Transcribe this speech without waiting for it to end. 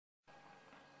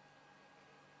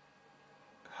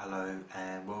Hello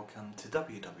and welcome to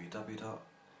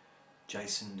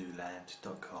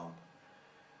www.jasonnewland.com.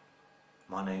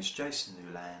 My name is Jason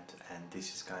Newland and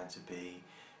this is going to be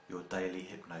your daily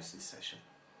hypnosis session.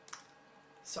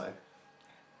 So,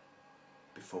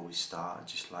 before we start, I'd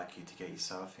just like you to get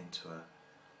yourself into a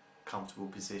comfortable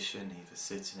position, either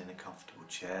sitting in a comfortable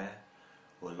chair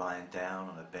or lying down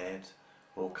on a bed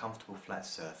or a comfortable flat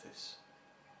surface.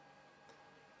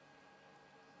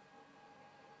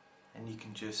 And you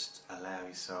can just allow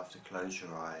yourself to close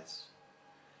your eyes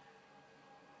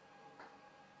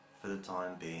for the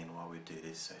time being while we do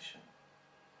this session.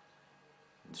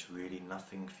 There's really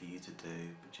nothing for you to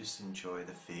do but just enjoy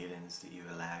the feelings that you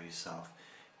allow yourself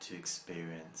to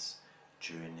experience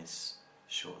during this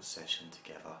short session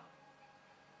together.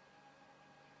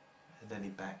 And any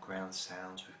background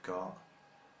sounds we've got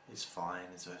is fine.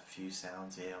 There's a few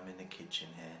sounds here. I'm in the kitchen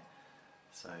here.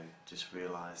 So just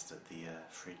realised that the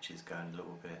fridge is going a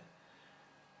little bit,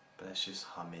 but let's just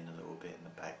hum in a little bit in the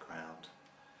background.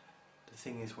 The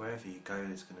thing is, wherever you go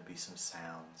there's going to be some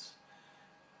sounds,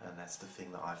 and that's the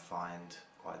thing that I find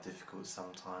quite difficult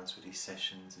sometimes with these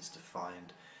sessions, is to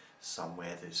find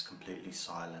somewhere that's completely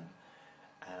silent,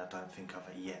 and I don't think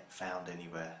I've yet found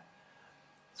anywhere.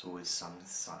 There's always some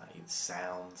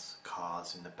sounds,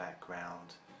 cars in the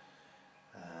background,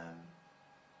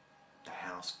 the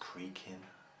house creaking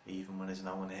even when there's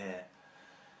no one here.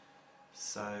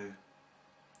 So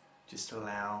just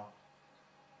allow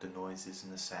the noises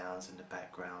and the sounds in the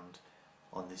background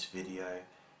on this video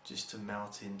just to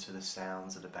melt into the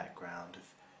sounds of the background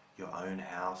of your own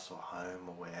house or home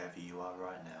or wherever you are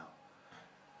right now.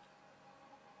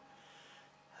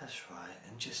 That's right,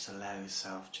 and just allow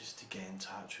yourself just to get in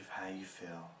touch with how you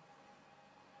feel.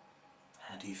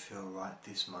 How do you feel right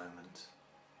this moment?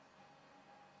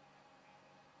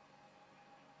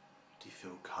 Do you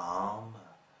feel calm?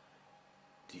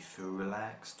 Do you feel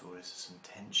relaxed, or is there some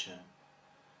tension,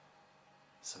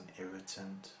 some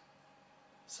irritant,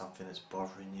 something that's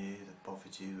bothering you, that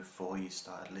bothered you before you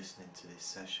started listening to this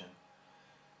session?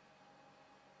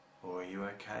 Or are you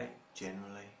okay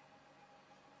generally?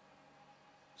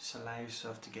 Just allow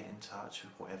yourself to get in touch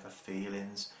with whatever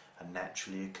feelings are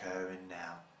naturally occurring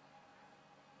now.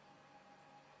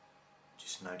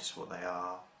 Just notice what they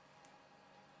are.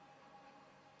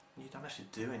 You don't have to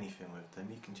do anything with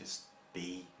them, you can just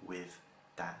be with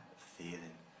that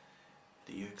feeling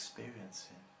that you're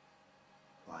experiencing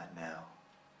right now.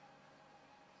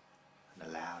 And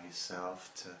allow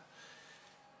yourself to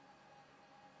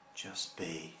just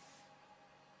be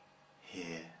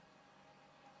here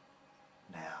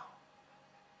now.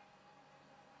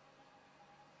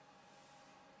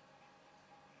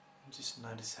 And just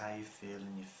notice how you feel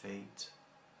in your feet,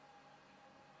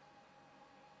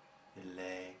 your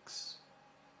legs,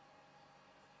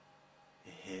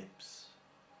 your hips,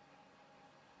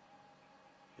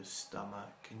 your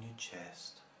stomach and your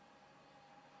chest,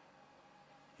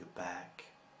 your back,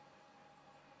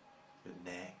 your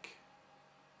neck,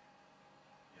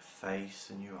 your face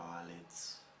and your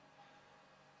eyelids,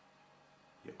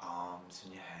 your arms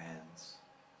and your hands.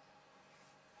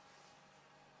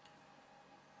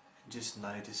 And just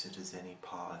notice if there's any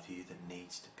part of you that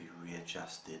needs to be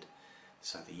readjusted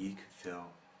so that you can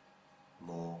feel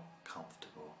more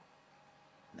comfortable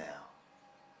now.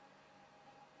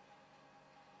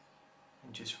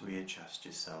 And just readjust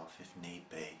yourself if need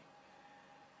be.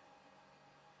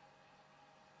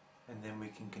 And then we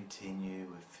can continue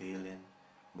with feeling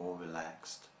more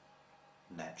relaxed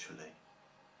naturally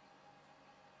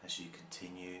as you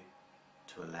continue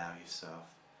to allow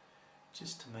yourself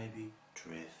just to maybe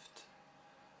drift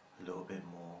a little bit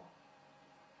more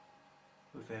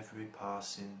with every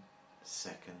passing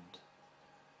second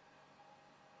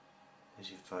as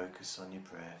you focus on your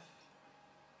breath,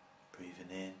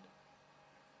 breathing in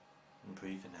and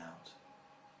breathing out,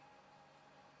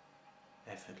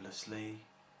 effortlessly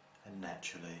and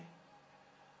naturally,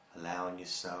 allowing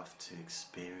yourself to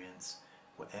experience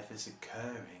whatever's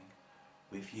occurring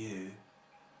with you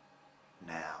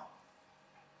now.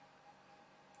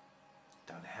 You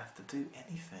don't have to do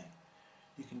anything.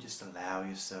 You can just allow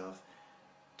yourself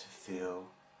to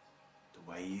feel the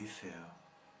way you feel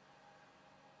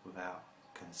without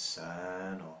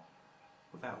concern or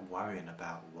without worrying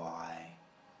about why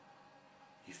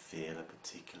you feel a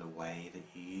particular way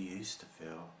that you used to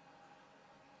feel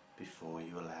before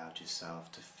you allowed yourself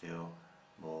to feel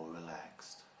more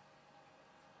relaxed.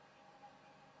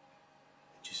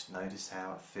 Just notice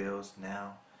how it feels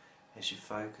now as you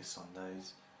focus on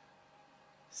those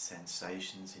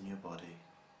sensations in your body.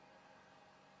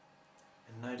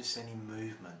 And notice any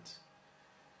movement.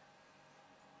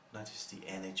 Notice the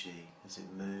energy as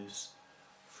it moves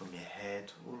from your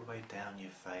head all the way down your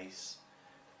face,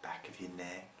 back of your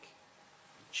neck,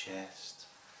 your chest,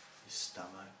 your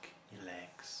stomach, your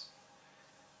legs,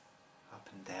 up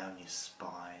and down your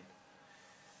spine.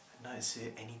 And notice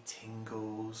any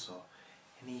tingles or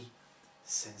any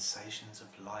sensations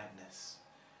of lightness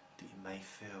that you may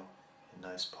feel in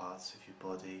those parts of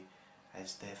your body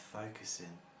as they're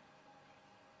focusing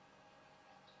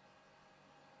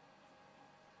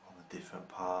on the different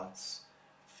parts,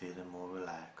 feeling more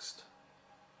relaxed.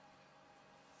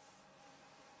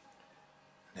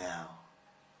 Now,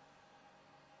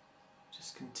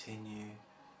 just continue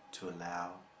to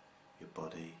allow your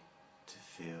body to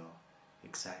feel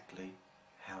exactly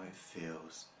how it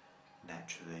feels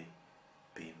naturally,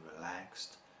 being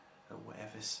relaxed at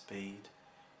whatever speed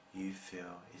you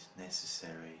feel is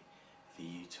necessary for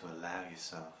you to allow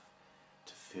yourself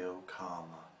to feel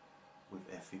calmer with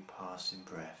every passing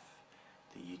breath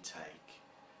that you take,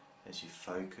 as you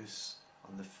focus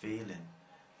on the feeling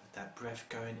of that breath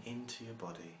going into your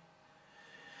body,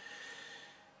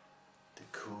 the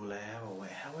cool air, or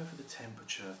however the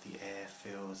temperature of the air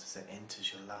feels as it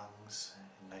enters your lungs,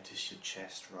 and notice your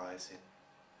chest rising.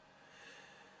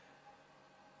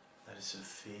 Notice the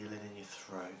feeling in your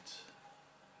throat.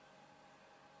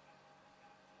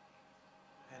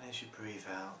 And as you breathe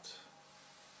out,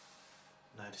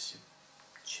 notice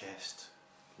your chest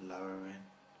lowering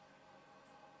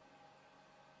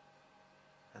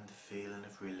and the feeling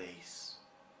of release.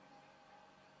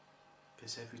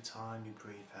 Because every time you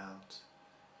breathe out,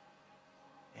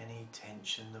 any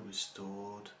tension that was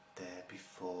stored there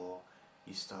before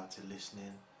you started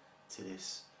listening to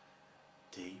this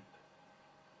deep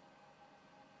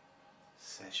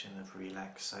session of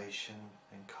relaxation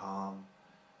and calm,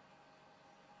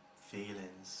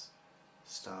 feelings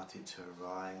started to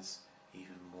arise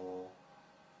even more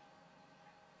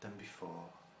than before.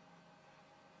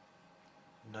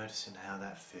 Noticing how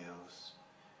that feels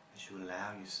as you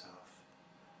allow yourself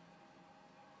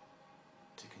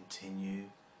to continue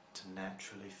to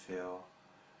naturally feel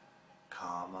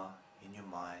calmer in your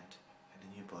mind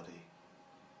and in your body.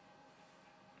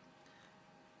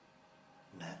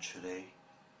 Naturally,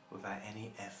 without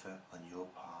any effort on your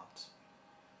part,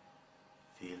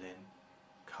 feeling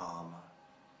calmer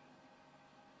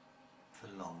for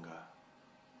longer,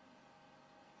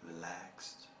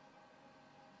 relaxed,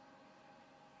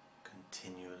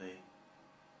 continually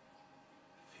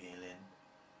feeling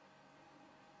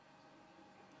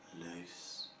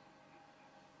loose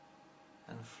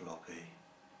and floppy,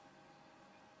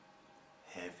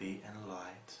 heavy and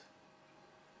light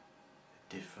at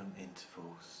different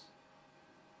intervals.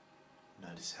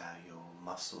 Notice how your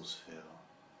muscles feel.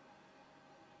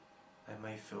 They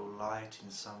may feel light in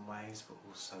some ways, but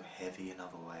also heavy in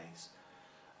other ways.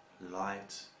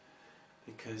 Light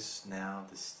because now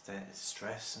the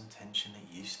stress and tension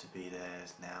that used to be there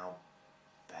is now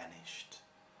vanished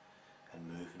and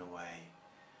moving away.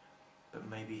 But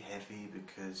maybe heavy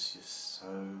because you're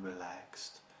so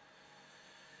relaxed.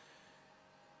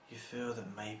 You feel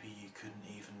that maybe you couldn't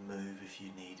even move if you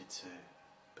needed to,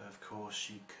 but of course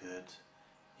you could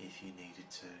if you needed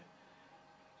to.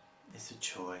 It's a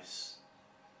choice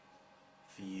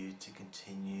for you to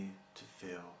continue to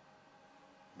feel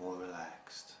more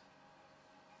relaxed,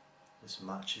 as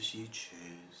much as you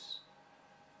choose,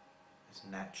 as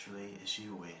naturally as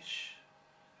you wish,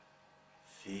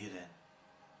 feeling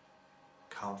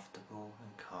comfortable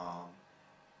and calm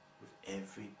with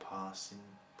every passing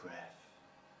breath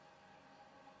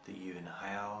that you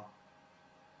inhale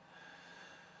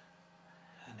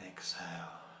and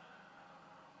exhale,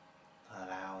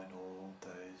 allowing all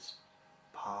those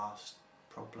past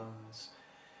problems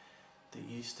that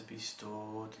used to be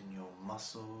stored in your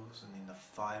muscles and in the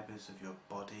fibres of your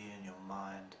body and your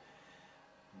mind,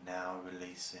 now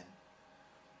releasing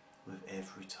with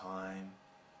every time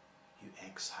you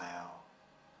exhale,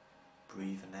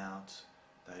 breathing out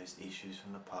those issues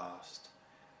from the past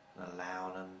and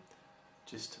allowing them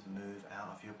just to move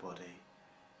out of your body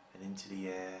and into the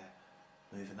air,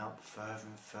 moving up further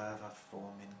and further,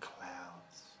 forming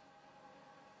clouds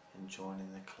and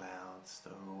joining the clouds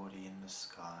that are already in the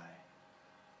sky,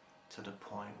 to the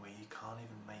point where you can't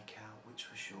even make out which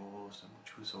was yours and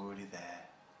which was already there,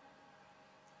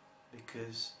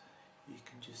 because you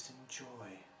can just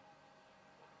enjoy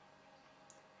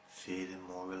feeling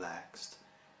more relaxed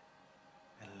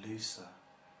and looser,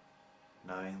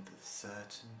 knowing that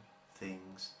certain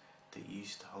things that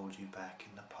used to hold you back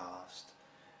in the past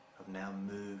have now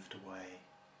moved away.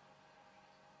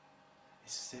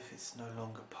 It's as if it's no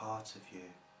longer part of you.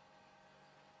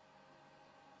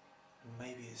 And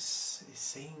maybe it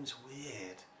seems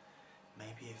weird,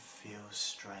 maybe it feels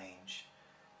strange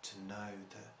to know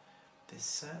that there's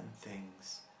certain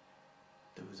things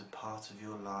that was a part of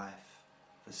your life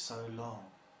for so long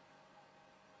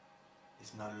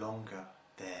is no longer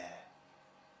there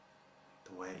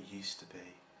the way it used to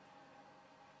be.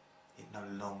 It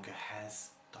no longer has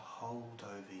the hold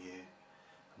over you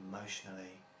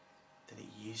emotionally that it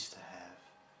used to have,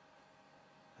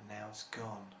 and now it's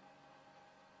gone.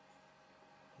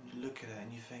 And you look at it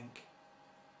and you think,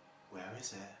 where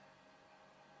is it?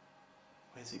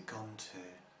 Where's it gone to?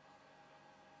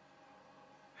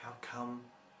 How come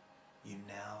you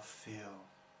now feel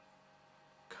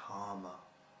calmer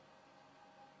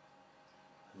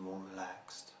and more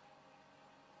relaxed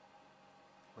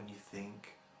when you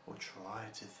think or try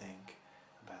to think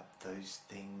about those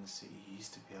things that you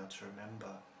used to be able to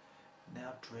remember,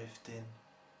 now drifting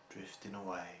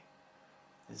away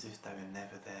as if they were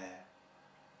never there?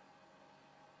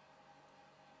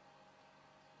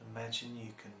 Imagine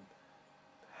you can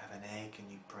have an egg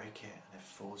and you break it and it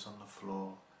falls on the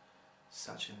floor,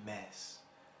 such a mess.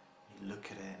 You look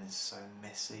at it and it's so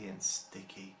messy and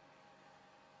sticky.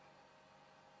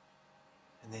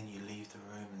 And then you leave the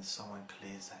room and someone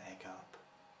clears that egg up.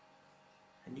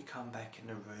 And you come back in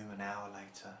the room an hour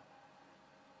later.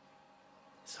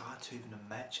 It's hard to even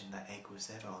imagine that egg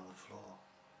was ever on the floor.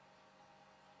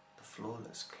 The floor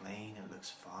looks clean, it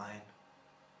looks fine.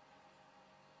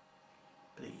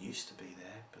 But it used to be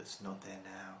there, but it's not there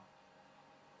now.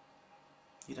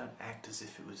 You don't act as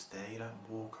if it was there, you don't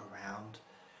walk around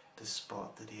the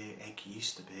spot that the egg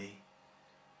used to be.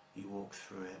 You walk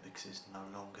through it because it's no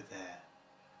longer there.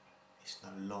 It's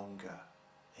no longer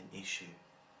an issue.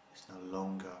 It's no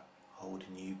longer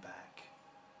holding you back.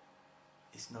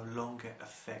 It's no longer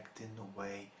affecting the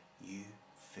way you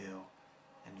feel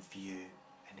and view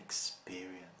and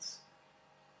experience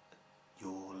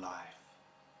your life.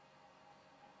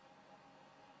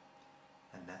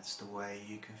 And that's the way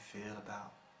you can feel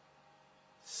about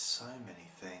so many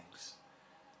things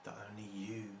that only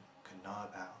you can know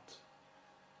about.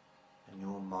 And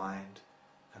your mind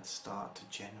can start to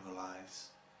generalize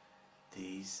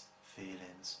these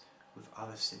feelings with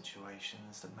other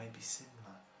situations that may be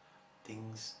similar,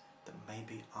 things that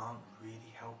maybe aren't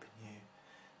really helping you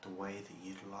the way that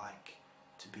you'd like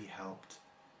to be helped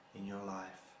in your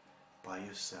life by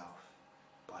yourself,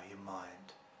 by your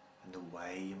mind, and the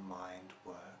way your mind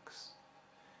works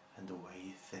and the way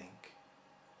you think.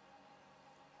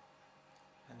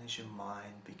 And as your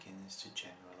mind begins to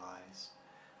generalize,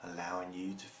 allowing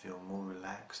you to feel more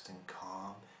relaxed and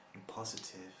calm and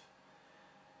positive,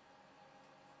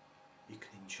 you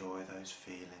can enjoy those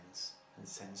feelings and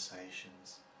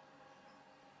sensations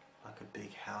like a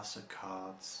big house of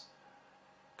cards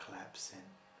collapsing.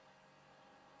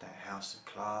 That house of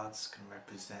cards can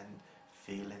represent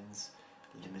feelings,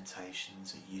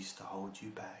 limitations that used to hold you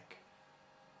back,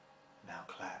 now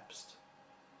collapsed.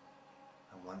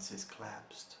 And once it's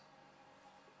collapsed,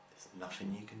 there's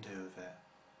nothing you can do with it.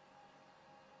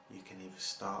 You can either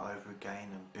start over again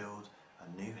and build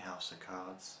a new house of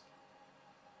cards,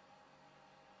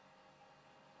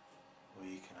 or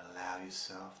you can allow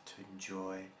yourself to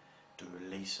enjoy the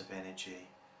release of energy.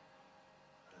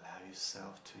 Allow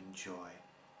yourself to enjoy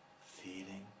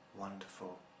feeling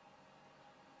wonderful.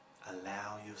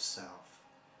 Allow yourself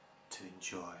to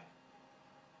enjoy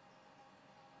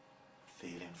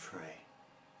feeling free.